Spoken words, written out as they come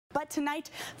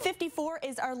tonight. 54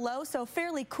 is our low, so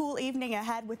fairly cool evening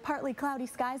ahead with partly cloudy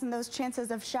skies and those chances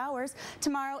of showers.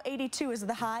 Tomorrow, 82 is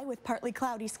the high with partly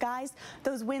cloudy skies.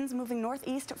 Those winds moving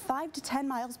northeast 5 to 10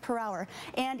 miles per hour.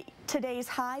 And today's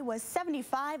high was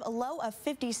 75, a low of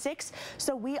 56,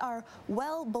 so we are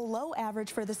well below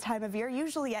average for this time of year,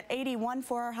 usually at 81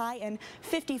 for our high and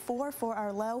 54 for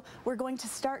our low. We're going to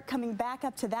start coming back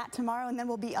up to that tomorrow, and then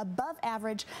we'll be above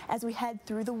average as we head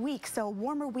through the week, so a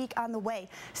warmer week on the way.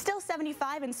 Still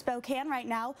 75 in Spokane right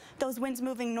now. Those winds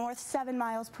moving north 7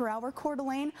 miles per hour. Coeur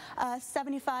d'Alene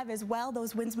 75 as well.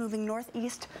 Those winds moving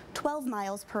northeast 12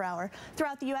 miles per hour.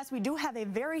 Throughout the U.S. we do have a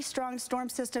very strong storm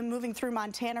system moving through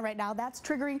Montana right now. That's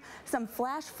triggering some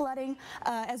flash flooding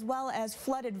as well as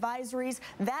flood advisories.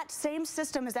 That same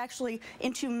system is actually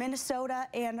into Minnesota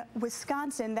and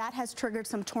Wisconsin. That has triggered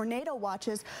some tornado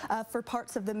watches for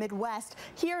parts of the Midwest.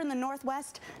 Here in the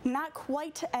Northwest, not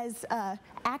quite as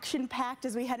action-packed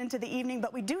as we head into the evening,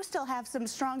 but we do still have some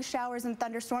strong showers and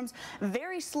thunderstorms,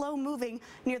 very slow moving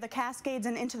near the Cascades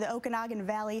and into the Okanagan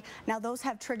Valley. Now those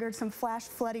have triggered some flash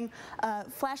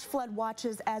flood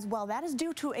watches as well. That is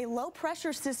due to a low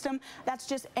pressure system that's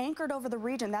just anchored over the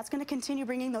region. That's going to continue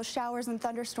bringing those showers and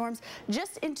thunderstorms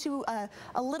just into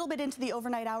a little bit into the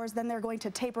overnight hours. Then they're going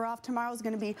to taper off. Tomorrow is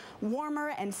going to be warmer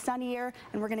and sunnier,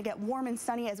 and we're going to get warm and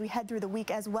sunny as we head through the week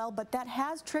as well. But that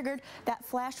has triggered that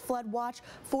flash flood watch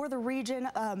for the region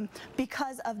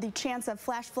because of the chance of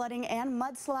flash flooding and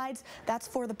mudslides. That's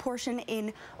for the portion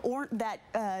in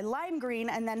lime green,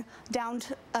 and then down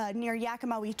to, near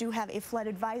Yakima we do have a flood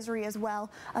advisory as well,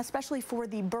 especially for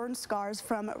the burn scars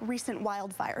from recent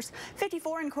wildfires.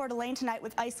 54 in Coeur d'Alene tonight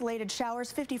with isolated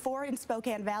showers, 54 in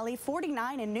Spokane Valley,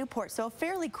 49 in Newport, so a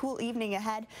fairly cool evening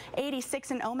ahead.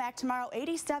 86 in Omak tomorrow,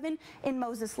 87 in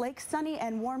Moses Lake, sunny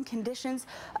and warm conditions,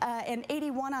 and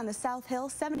 81 on the South Hill,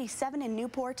 77 in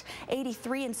Newport,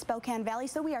 83 in Spokane Valley,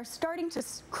 so we are starting to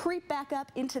creep back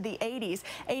up into the 80s.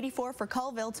 84 for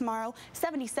Colville tomorrow,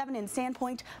 77 in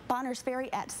Sandpoint, Bonners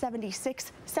Ferry at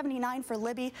 76, 79 for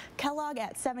Libby, Kellogg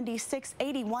at 76,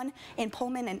 81 in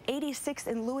Pullman, and 86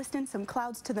 in Lewiston. Some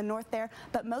clouds to the north there,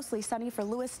 but mostly sunny for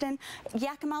Lewiston.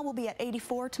 Yakima will be at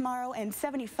 84 tomorrow, and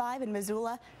 75 in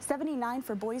Missoula, 79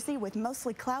 for Boise with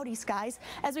mostly cloudy skies.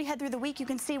 As we head through the week, you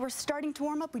can see we're starting to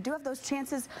warm up. We do have those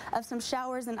chances of some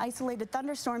showers and isolated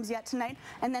thunderstorms yet tonight,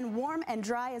 and then warm and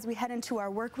dry as we head into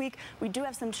our work week. We do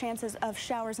have some chances of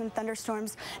showers and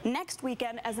thunderstorms next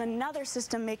weekend as another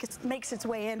system makes its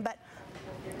way in, but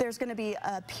there's going to be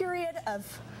a period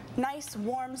of nice,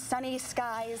 warm, sunny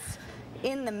skies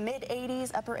in the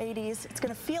mid-80s, upper 80s. It's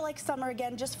going to feel like summer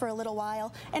again just for a little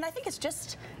while, and I think it's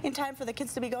just in time for the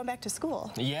kids to be going back to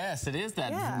school. Yes, it is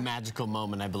that magical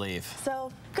moment, I believe.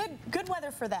 So good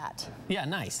weather for that. Yeah,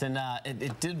 nice, and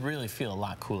it did really feel a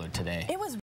lot cooler today. It was